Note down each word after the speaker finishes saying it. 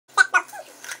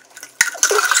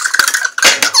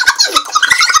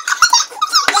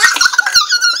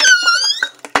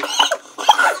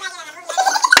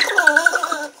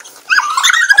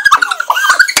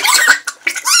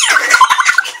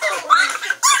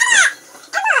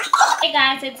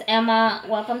Hey guys, it's Emma.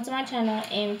 Welcome to my channel,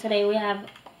 and today we have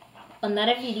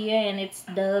another video, and it's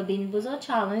the BOOZLED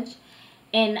challenge.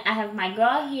 And I have my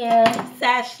girl here,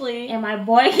 Sashlee, and my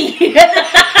boy here.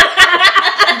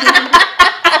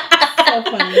 So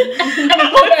funny.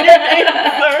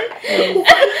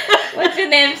 What's your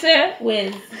name, sir?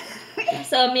 Wiz.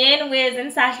 So me and Wiz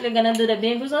and Sashlee are gonna do the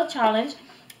BOOZLED challenge,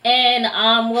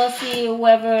 and we'll see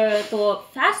whoever threw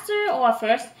up faster or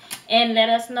first, and let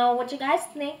us know what you guys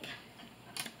think.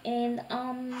 And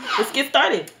let's get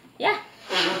started. Yeah.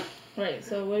 Right.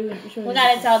 So what do we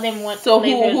gotta tell them what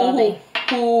flavors are they.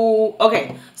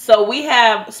 Okay. So we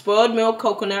have spoiled milk,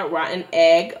 coconut, rotten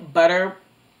egg, butter,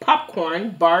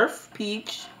 popcorn, barf,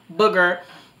 peach, booger.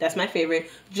 That's my favorite.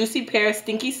 Juicy pear,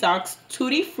 stinky socks,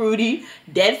 tutti frutti,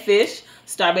 dead fish,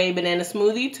 strawberry banana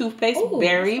smoothie, toothpaste,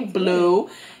 berry,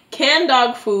 blue, canned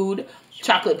dog food,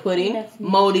 chocolate pudding,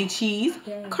 moldy cheese,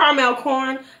 caramel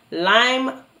corn,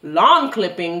 lime, lawn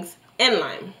clippings, and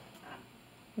lime.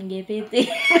 Get it. What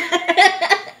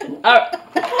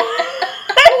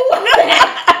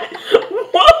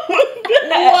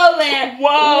was that?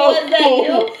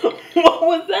 What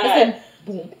was that?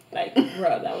 Boom. Like,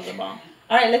 bro, that was a bomb.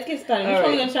 Alright, let's get started. Which one are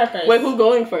we going to start first? Wait, who's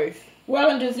going first? We're all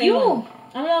going to do the same one.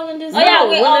 I'm all going to do the same one.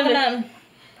 Oh, yeah, we're all going to...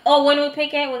 Oh, when we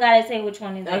pick it, we got to say which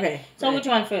one is it. Okay. So, which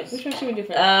one first? Which one should we do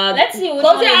first? Let's see which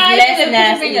close one your is eyes less and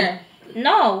nasty. put your finger.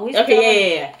 No. We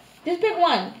yeah. Just pick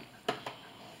one.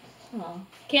 Oh.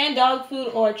 Canned dog food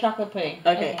or chocolate pudding.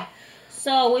 Okay.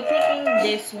 So, we're picking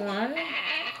this one.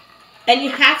 And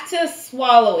you have to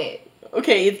swallow it.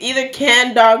 Okay, it's either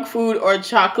canned dog food or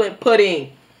chocolate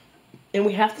pudding. And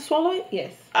we have to swallow it?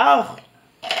 Yes. Oh.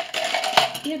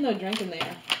 He has no drink in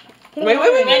there. Wait.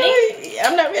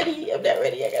 I'm not ready. I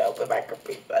gotta open my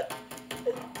computer.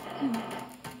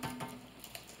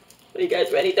 What are you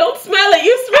guys ready? Don't smell it.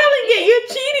 You're smelling it. You're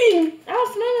cheating. I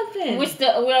don't smell nothing.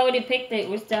 We already picked it.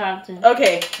 We still have to.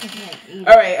 Okay.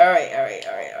 All right.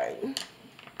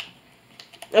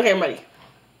 Okay, I'm ready.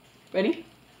 Ready?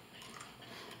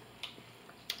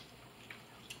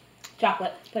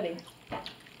 Chocolate pudding.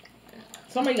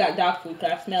 Somebody got dog food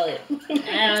because I smell it.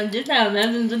 This has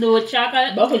nothing to do with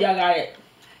chocolate. Both of y'all got it.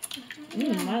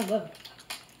 Mine love.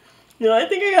 No, I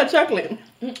think I got chocolate.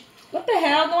 What the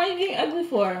hell? Why are you getting ugly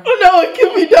for? Oh no, it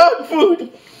could be dog food.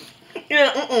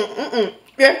 Yeah,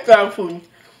 That's dog food.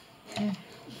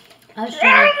 I was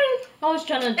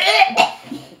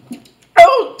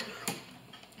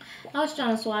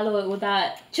trying to swallow it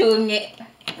without chewing it.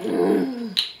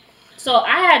 So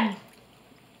I had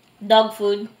dog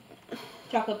food.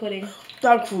 Chocolate pudding.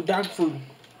 Dog food. I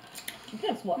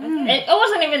can't swallow it. It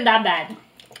wasn't even that bad.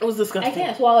 It was disgusting. I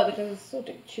can't swallow it because it's so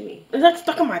chewy. It's like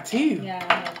stuck in my teeth. Yeah,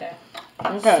 I like that.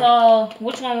 Okay. So,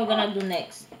 which one we're gonna do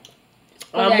next?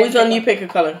 Which one you pick a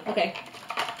color? Okay.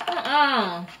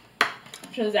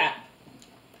 Which one is that?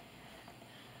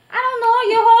 I don't know.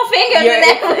 Your whole finger.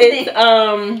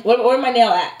 It's where my nail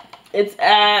at? It's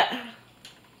at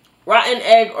rotten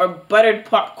egg or buttered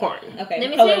popcorn. Let Okay.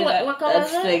 me see what color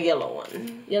is that? That's the yellow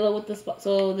one. Yellow with the spot.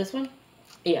 So this one?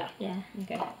 Yeah. Yeah.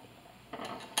 Okay.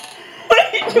 What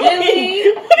are you doing?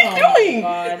 Really? What are you doing?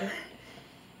 God.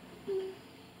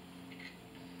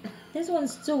 This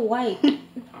one's too white.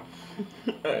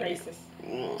 Racist.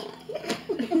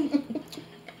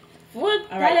 What?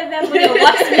 All right.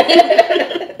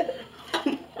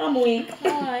 I'm weak.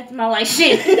 Oh, it smells like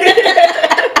shit.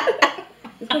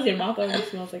 It's because your mouth always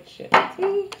smells like shit.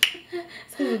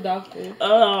 It's because of dog food.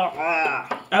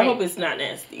 I hope it's not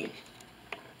nasty.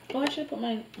 Oh, I should put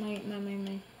my.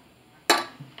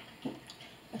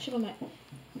 I should put my.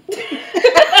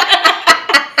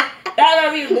 That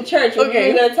would be the church.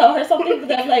 Okay. We're gonna tell her something,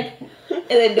 but I'm like, and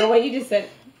then the way you just said,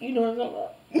 you know what I'm talking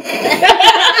about.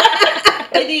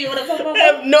 Wait, do you know what I'm talking about? I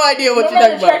have no idea what you're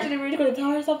talking about. Church, and then we were gonna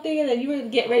tell her something, and then you were gonna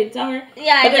get ready to tell her.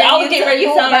 Yeah, and then I was getting ready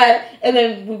to tell her, and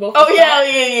then we both. Oh yeah.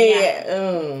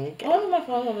 I have my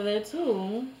phone over there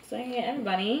too, saying it,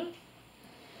 everybody.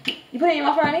 You put it in your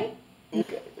mouth already?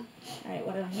 Okay. All right,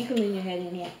 whatever. You can lean your head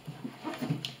in here.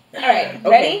 All right,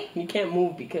 ready? You can't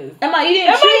move because Emma, you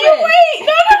didn't chew it. Wait,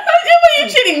 no, Emma, you're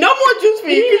cheating. No more juice for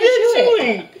you because you're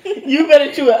chewing. You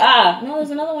better chew it. No,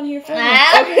 there's another one here for you.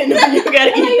 Okay, no, you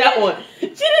gotta eat that one. She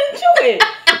didn't chew it.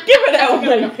 Give her that one.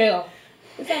 Like a pill.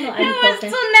 It's not no That was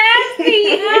ibuprofen. too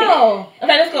nasty. No.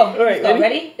 Okay, let's go. All right, let's go.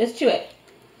 Ready? Let's chew it.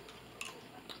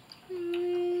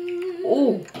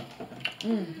 Ooh.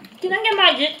 Can I get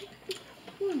my juice?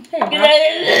 Hey,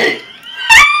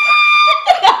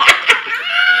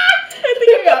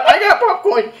 I got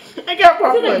popcorn. I got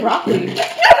popcorn. like broccoli.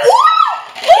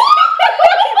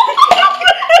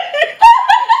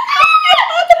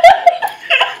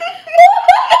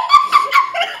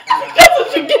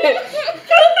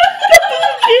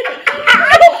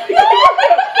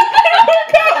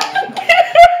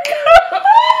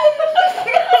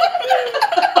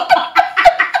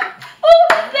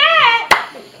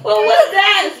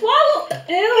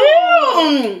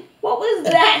 Ew. What was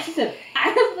that? She said,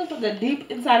 I just looked like deep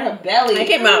inside her belly. I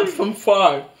came out from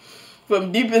far.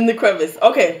 From deep in the crevice.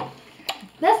 Okay.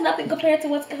 That's nothing compared to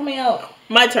what's coming out.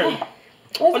 My turn.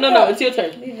 What's Oh, no, it's your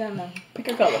turn. Leave that alone. Pick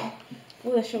a color.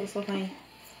 Oh, that shit was so funny.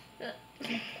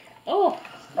 Oh.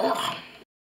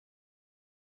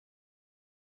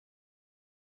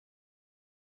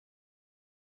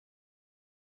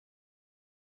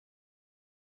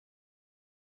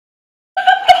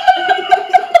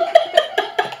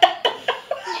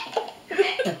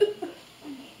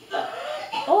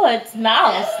 Oh, it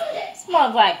smells. It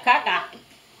smells like caca.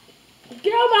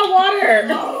 Get out my water.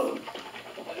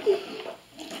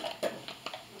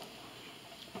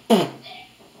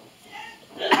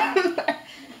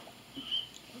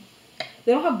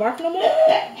 They don't have barf no more?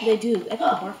 They do. I think the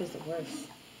barf is the worst.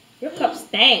 Your cup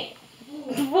stank.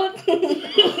 What?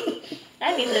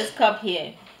 I need this cup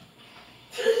here.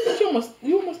 You almost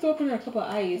threw up in a cup of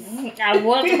ice. I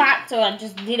was hot, so I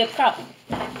just need a cup.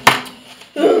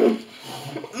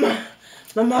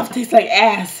 My mouth tastes like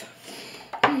ass.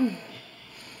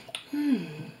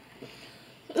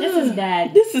 This is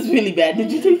bad. This is really bad.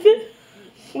 Did you taste it?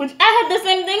 Which I had the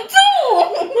same thing too.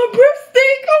 my breath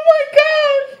stink. Oh my god.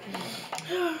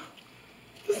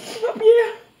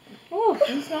 Yeah. Oh,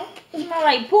 it smells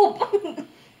like poop.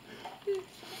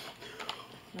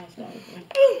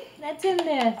 That's in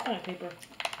there. It's not paper.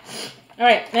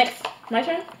 Alright, next. My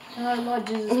turn? Oh Lord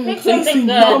Jesus, pick Please something sing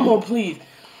good. normal, please.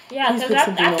 Yeah, Please because pick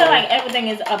something I feel normal. like everything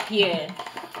is up here.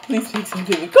 Please pick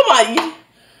something. Come on.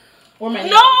 Where my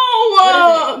No!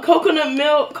 What Coconut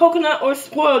milk. Coconut or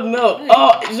spoiled milk.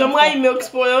 Oh, j'aimerais milk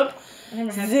spoiled. I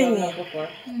never had Zing. milk before.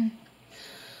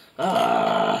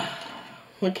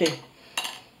 Okay.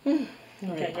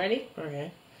 Okay, ready?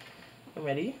 Okay. I'm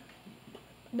ready.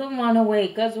 Don't run away,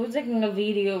 because we're taking a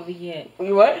video over here.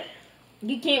 You what?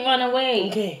 You can't run away.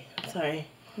 Okay. Sorry.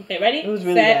 Okay, ready? It was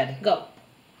really Set, bad. Go.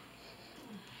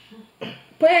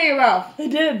 Put it in your mouth. I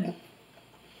did.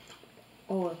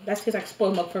 Oh, that tastes like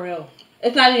spoiled milk for real.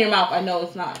 It's not in your mouth. I know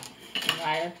it's not. You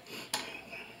liar.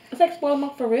 It's like spoiled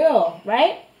milk for real,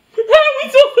 right? How are we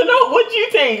supposed to know what you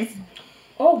taste?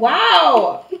 Oh,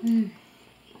 wow.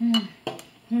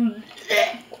 Emma!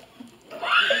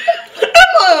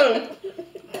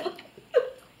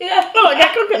 Yeah. Oh, I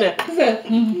got coconut.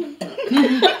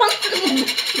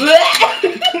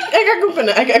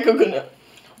 I got coconut.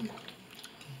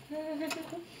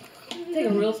 Take a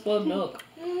real spoiled milk.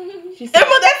 She said,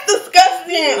 Emma, that's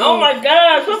disgusting. Oh my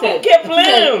gosh. What said- kept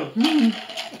playing?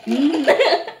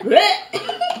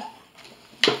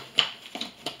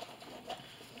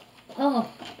 Oh,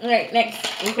 Alright, next.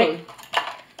 Okay.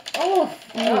 oh,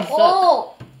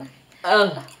 Oh,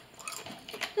 oh.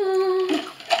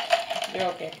 You're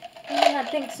okay. I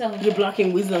think so. You're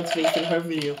blocking Wisdom's face in her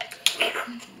video.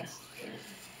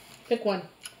 Pick one.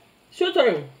 It's your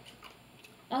turn.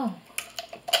 Oh,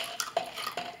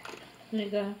 There you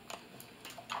go.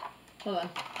 Hold on.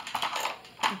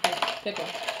 Okay, pick one.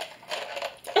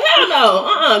 Hell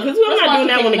no. Because we're This not one doing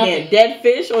that she one picked again. nothing. Dead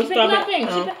fish or She picked strawberry? nothing.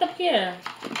 She Oh. picked up here.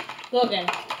 Go again.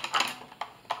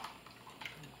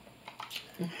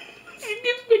 She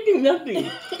keeps picking nothing.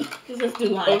 This is too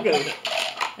long. Okay.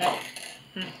 Alright.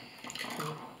 Okay.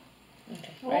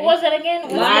 what was it again?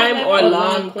 What's Lime that or flavor?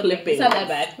 long clippings? It's not that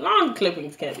bad. Long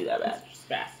clippings can't be that bad. Just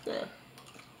fast. Yeah.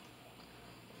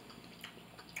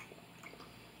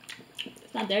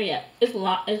 It's not there yet. It's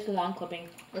long. It's long clipping.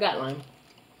 I got lime.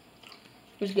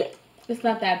 What you get? It's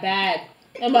not that bad.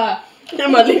 Emma,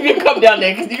 Emma, leave your cup down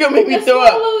there because you're going to make me just throw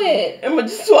up. swallow it. Emma,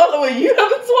 just swallow it. You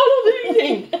haven't swallowed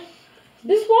anything.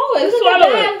 Just swallow it. It's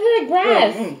Swallow like it.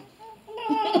 grass. It's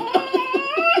like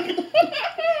grass.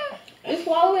 Just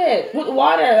swallow it with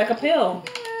water like a pill.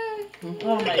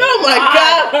 Oh my Oh my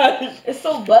gosh. It's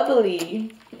so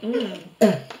bubbly.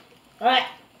 Alright.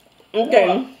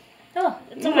 Okay. Oh,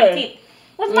 it's on Okay. my teeth.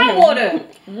 What's my water?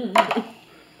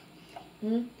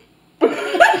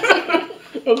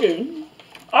 Okay.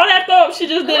 All that throw up she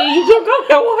just did, you drunk all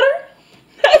that water?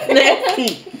 That's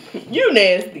nasty. You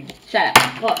nasty. Shut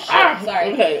up. Oh, shit.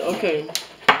 Sorry. Okay.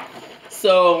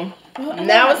 So,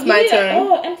 now it's my turn.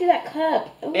 Oh, empty that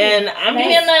cup. Ooh. And Give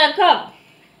me another cup.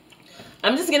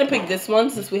 I'm just going to pick this one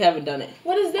since we haven't done it.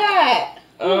 What is that?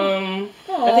 I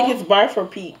think it's barf or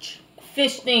peach.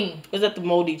 Fish thing. Is that the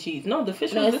moldy cheese? No, the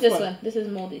fish No, was it's this this one. one. This is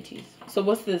moldy cheese. So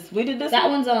what's this? We did this That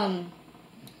one? one's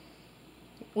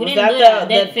We Was didn't that do that.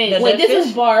 the- Dead the- fish. the- Wait, dead this is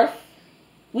fish? barf.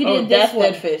 We Oh, did this that's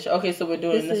one. dead fish. Okay, so we're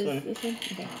doing this one. This one.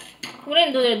 Okay. We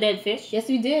didn't do the dead fish. Yes,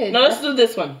 we did. No, let's do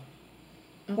this one.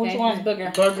 Okay, Which one? it's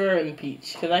booger. Burger and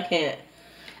peach. Because I can't.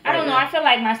 I don't know. I feel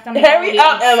like my stomach. Hurry already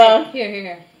up, upset. Emma.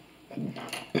 Here.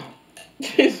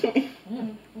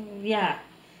 Yeah.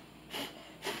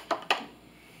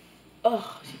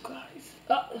 Oh, you guys.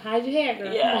 Oh, hide your hair,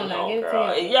 girl. Yeah, Come on now, get it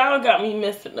girl. together. Y'all got me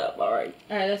messing up. All right.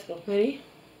 All right, let's go. Ready?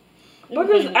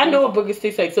 Burgers. I know what burgers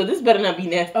taste like, so this better not be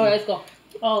nasty. All right, let's go.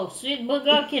 Oh, sweet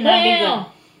burger cannot be good.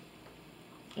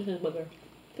 This is booger.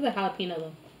 It's a jalapeno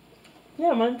though.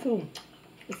 Yeah, mine too.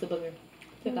 It's a booger.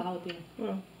 It's like a jalapeno.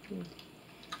 Yeah.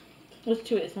 Let's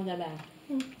chew it. It's not that bad.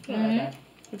 It's not that bad.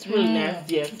 It's really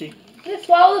nasty, actually. Just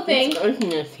swallow the thing. It's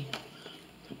nasty.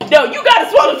 No, you gotta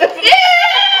swallow this.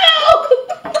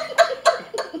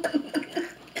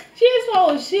 She didn't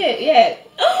swallow shit yet.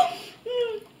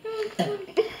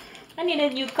 I need a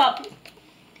new cup.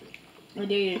 I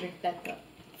dare you to drink that cup.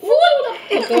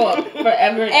 Food! Throw up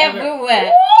forever and ever.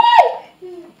 Everywhere.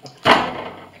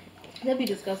 That'd be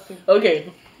disgusting.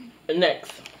 Okay,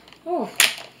 next. Oh.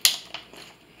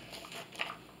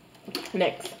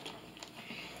 Next.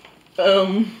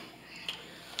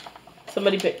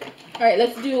 Somebody pick. Alright,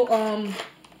 let's do,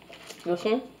 This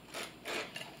one?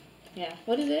 yeah.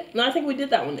 What is it? No, I think we did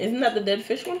that one. Isn't that the dead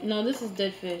fish one? No, this is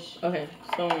dead fish. Okay,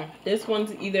 so this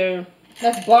one's either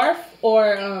That's barf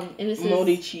or, and this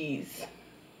moldy is... cheese.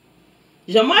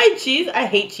 Jamaican cheese? I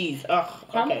hate cheese. Ugh,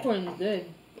 Caramel okay. corn is good.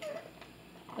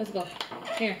 Let's go.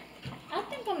 Here. I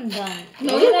think I'm done.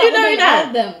 No, you're not. You're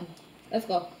not. Them. Let's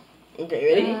go. Okay,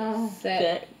 ready?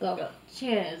 Set. Go.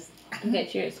 Cheers. Okay,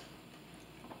 cheers.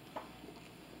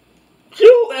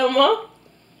 Chew, Emma.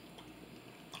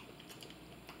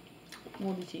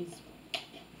 Moldy cheese.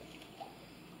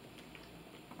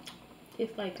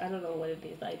 Tastes like, I don't know what it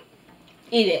tastes like.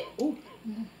 Eat it. Ooh.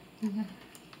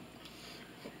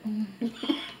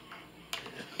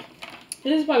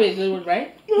 This is probably a good one,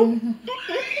 right?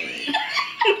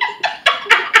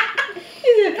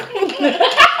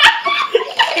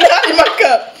 Not in my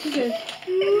cup. Okay.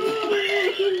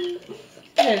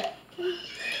 Okay.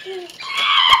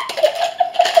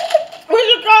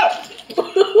 Where's your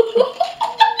cup?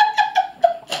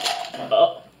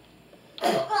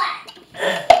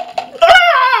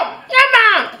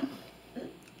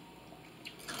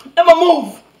 Emma,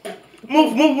 move.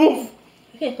 Move.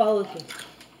 I can't follow this.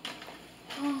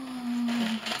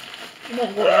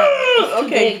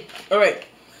 Okay. All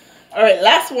right.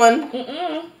 Last one.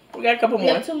 Mm-mm. We got a couple We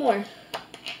more. have two more.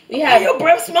 We Why have your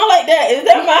breath smell like that? Is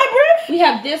that my breath? we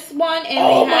have this one and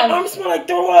Oh, we have my arm smell like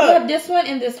throw we have up. this one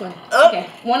and this one. Oh. Okay,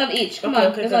 one of each. Come Okay,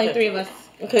 on, okay, there's okay. only three of us.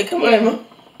 Okay, come on, Here. Emma.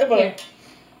 Emma. Here.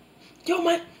 Yo,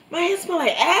 my hands smell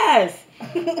like ass.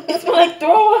 It smell like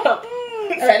throw up. All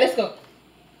right, let's go.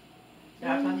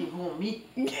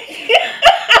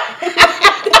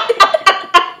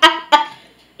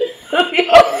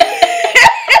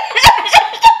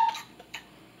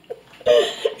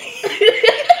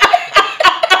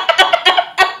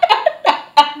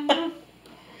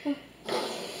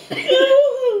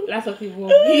 That's what people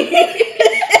want.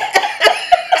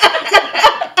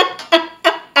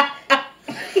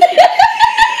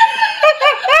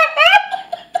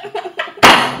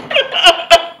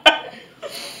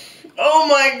 Oh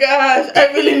my gosh,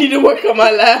 I really need to work on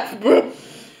my laugh, bro.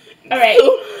 All right.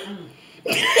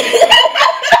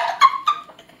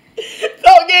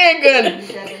 So getting good.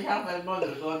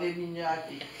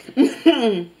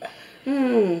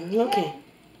 Okay.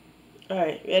 All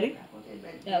right, ready?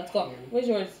 Yeah, let's go. Where's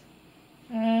yours?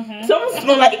 Something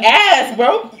smell like ass,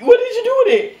 bro. What did you do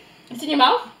with it? It's in your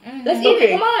mouth. Let's eat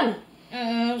Okay. it. Come on.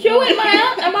 Chew it,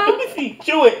 Maya. Let me see.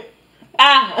 Chew it.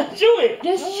 Chew it.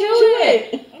 Just chew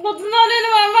it. But it's not in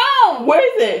my mouth. Where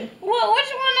is it? What?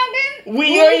 Which one again?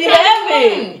 We already have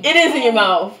it. It is in your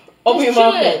mouth. Open your Just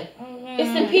mouth chew then. it.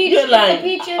 It's the peach. You're It's lying. the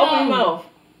peach. Open your mouth.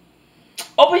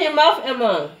 Open your mouth,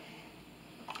 Emma.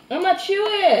 Emma, chew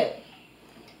it.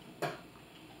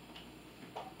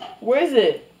 Where is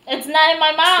it? It's not in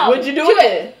my mouth. What'd you do with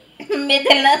it?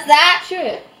 Métela ça. Chew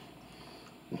it.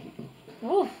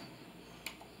 Oof.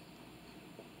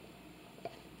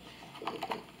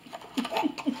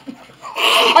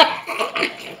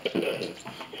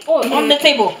 Oh, on the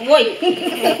table. Wait.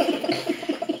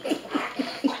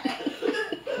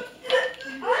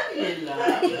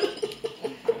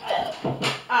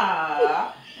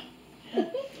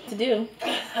 To do.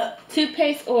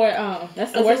 Toothpaste or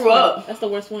that's the That's worst a rub. one. That's the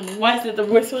worst one. Isn't Why is it the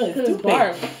worst one? Because it's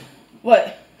Toothpaste. barf.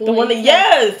 What? The one that, you-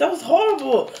 yes, that was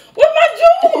horrible. Where's my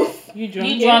juice? You drunk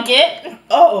You it? drunk it?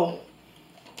 Oh.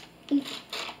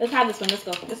 Let's have this one. Let's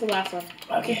go. This is the last one.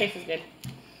 Okay. Toothpaste is good.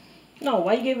 No,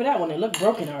 why you gave it that one? It looked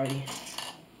broken already.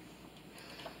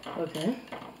 Okay.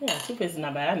 Yeah, toothpaste is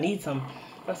not bad. I need some.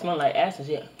 That smell like ass and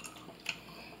shit.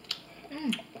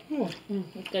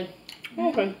 It's good.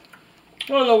 Okay. I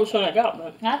don't know which one I got,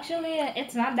 but Actually,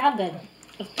 it's not that good.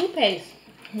 It's toothpaste.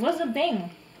 What's the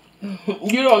thing?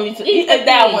 You don't need to eat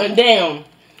that one. Damn.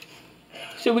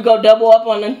 Should we go double up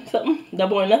on something?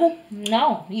 Double or nothing?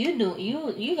 No, you do.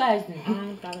 You guys do.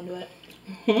 I'm not gonna do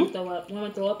it. Throw up. Where am I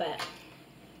gonna throw up at?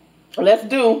 Let's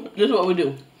do. This is what we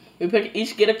do. We pick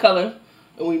each get a color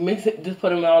and we mix it. Just put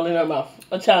them all in our mouth.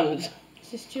 A challenge.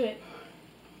 Just chew it.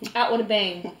 Out with a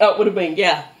bang. Out with a bang.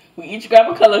 Yeah. We each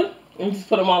grab a color and just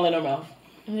put them all in our mouth.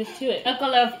 And just chew it. A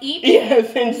color of each.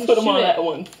 Yes, and just put them chew all it. at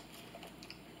once.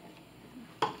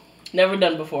 Never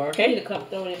done before. I need Okay. a cup.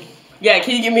 Throw it in. Yeah.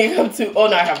 Can you give me a cup too? Oh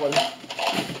no, I have one.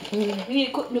 You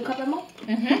need a new cup, Emma?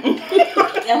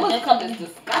 Emma's cup is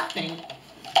disgusting.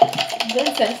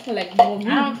 Good sense for like more. I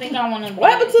don't think I want to.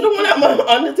 What happened to the one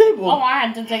on the table? Oh, I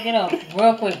had to take it up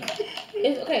real quick.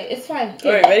 It's okay. It's fine.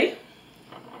 All right, ready?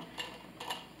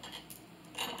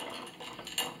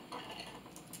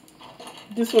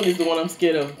 This one is the one I'm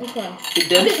scared of. Which one? The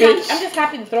dead fish. I'm just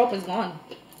happy the throw up is gone.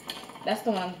 That's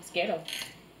the one I'm scared of.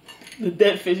 The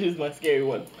dead fish is my scary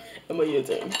one. Emma, your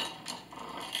turn.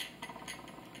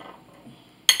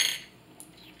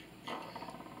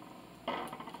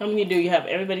 How many do you have?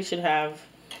 Everybody should have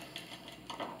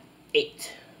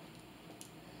 8.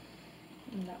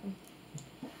 That one.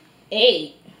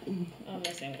 8. I'm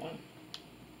missing one.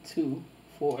 2,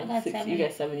 4, I got 6. 7. You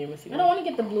got 7. You're missing I don't one. want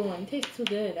to get the blue one. It tastes too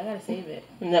good. I gotta save it.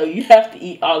 No, you have to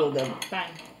eat all of them.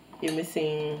 Fine. You're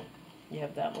missing. You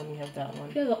have that one. You have that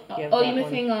one. have Oh, that you're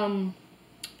missing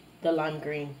The lime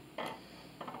green.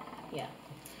 Yeah.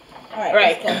 All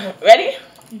right. Ready?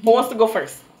 Who wants to go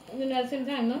first? We're at the same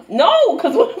time, no? No,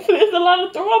 because there's a lot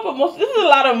of throw up emotions. This is a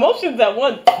lot of emotions at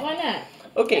once. Why not?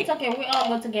 Okay. It's okay. We all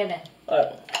go together. All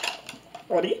right.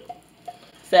 Ready?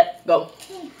 Set. Go.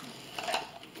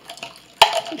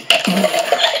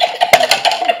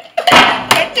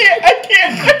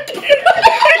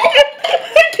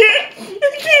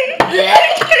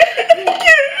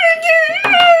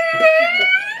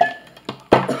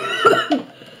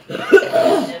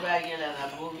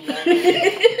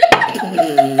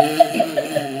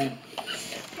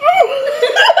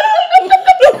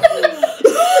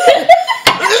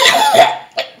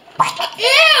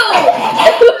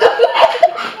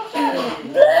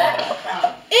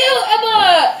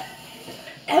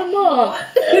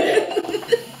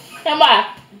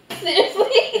 Emma!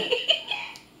 Seriously?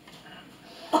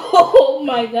 Oh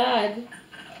my god.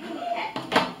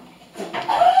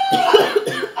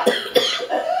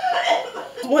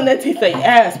 One that tastes like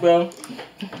ass, bro.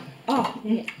 Oh,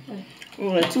 yeah. I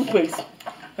want a toothpaste.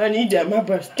 I need that. My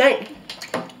breath stank.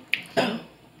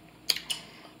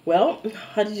 Well,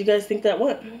 how did you guys think that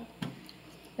went?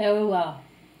 Very well.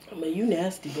 I mean, you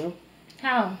nasty, bro.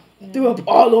 How? Threw up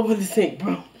all over the sink,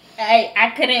 bro.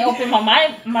 I couldn't open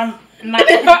my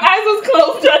Her eyes was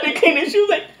closed trying to clean it. She was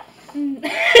like,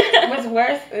 What's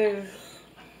worse is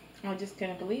I just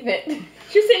couldn't believe it.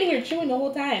 She was sitting here chewing the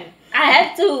whole time. I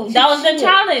had to. That was the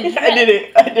challenge. I did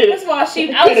it. First of all, I was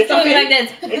doing like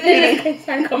this. It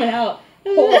started coming out.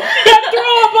 Oh.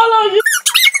 Throw up all on you.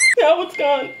 Now it's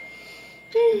gone.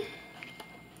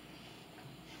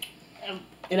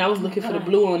 And I was looking for the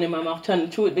blue one in my mouth, trying to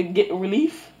chew it to get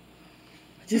relief.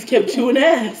 I just kept chewing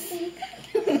ass.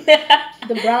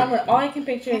 The brown one, all I can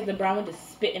picture is the brown one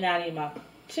just spitting out of your mouth.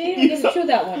 She didn't even get to chew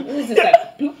that one. It was just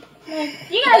like, bloop.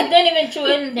 You guys didn't even chew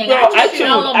anything. Bro, I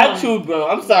I chewed, bro.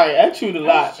 I'm sorry. I chewed a I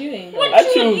lot. was chewing. What I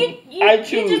chewed? chewed. I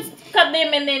chewed. You just cut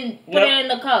them and then put it in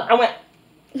the cup. I went,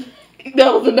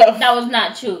 that was enough. That was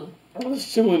not chew. I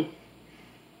was chewing.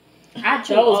 I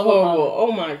chewed That was all horrible. of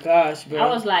Oh my gosh, bro. them. I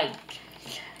was like,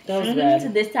 that was to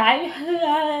bad. this side,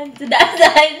 to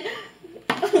that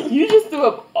side. You just threw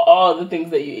up all the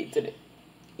things that you ate today.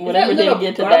 Whatever didn't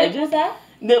get to digest.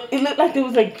 No, it looked like there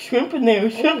was like shrimp in there,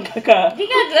 shrimp caca. You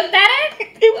guys looked at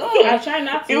it? It I was, try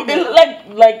not to. it looked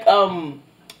like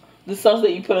the sauce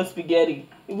that you put on spaghetti.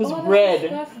 It was red.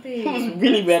 Disgusting. It was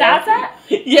really red. Salsa?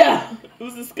 Yeah, it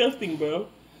was disgusting, bro.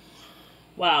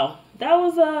 Wow, that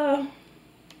was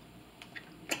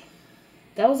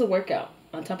a workout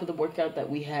on top of the workout that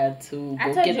we had to go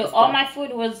I told get you, the all stuff. my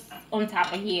food was on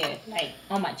top of here, like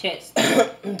on my chest.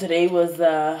 Today was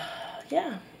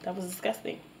yeah, that was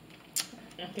disgusting.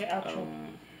 Okay, outro.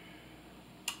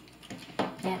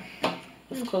 Yeah.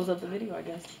 Let's close up the video, I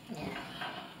guess.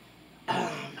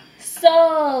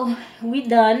 So we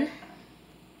done.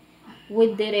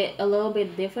 We did it a little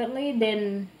bit differently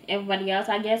than everybody else,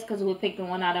 I guess, because we picked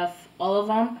one out of all of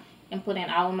them and put in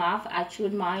our mouth. I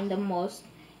chewed mine the most,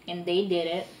 and they did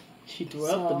it. She threw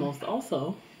up the So- most,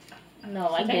 also. No,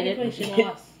 I did it. She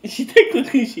lost. She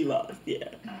lost. Yeah,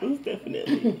 it was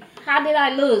definitely. How did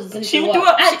I lose? She threw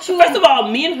up. First of all,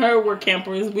 me and her were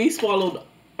campers. We swallowed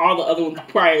all the other ones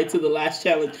prior to the last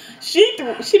challenge. She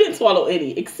didn't swallow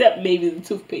any except maybe the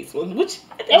toothpaste one, which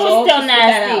it was still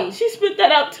nasty. She spit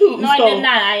that out too. No, I did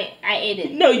not. I ate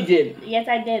it. No, you didn't. Yes,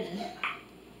 I did.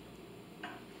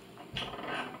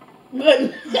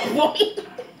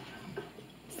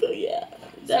 So yeah.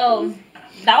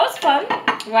 That was fun,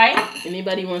 right?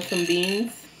 Anybody want some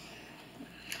beans?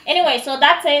 Anyway, so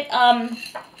that's it. I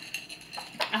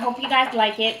hope you guys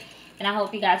like it, and I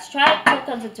hope you guys try it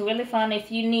because it's really fun.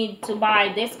 If you need to buy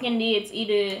this candy, it's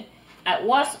either at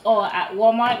Was or at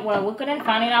Walmart. Well, we couldn't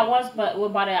find it at Was, but we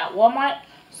bought it at Walmart.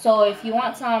 So if you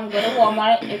want some, go to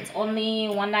Walmart. It's only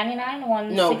 $1.99,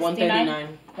 $1.69. No,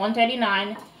 $1.39.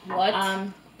 $1.39. What?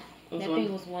 That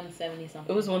thing was 170 something.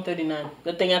 It was $1.39.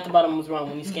 The thing at the bottom was wrong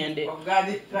when you scanned it. It was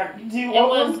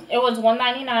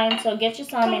 $1.99. So get you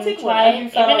some and try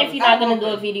it. Even if you're not gonna do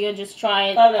a video, just try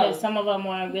it because some of them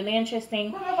were really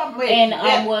interesting.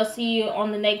 And we'll see you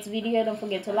on the next video. Don't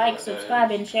forget to like,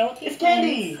 subscribe, and share with your friends.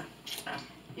 It's candy.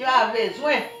 You have this.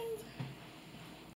 Where?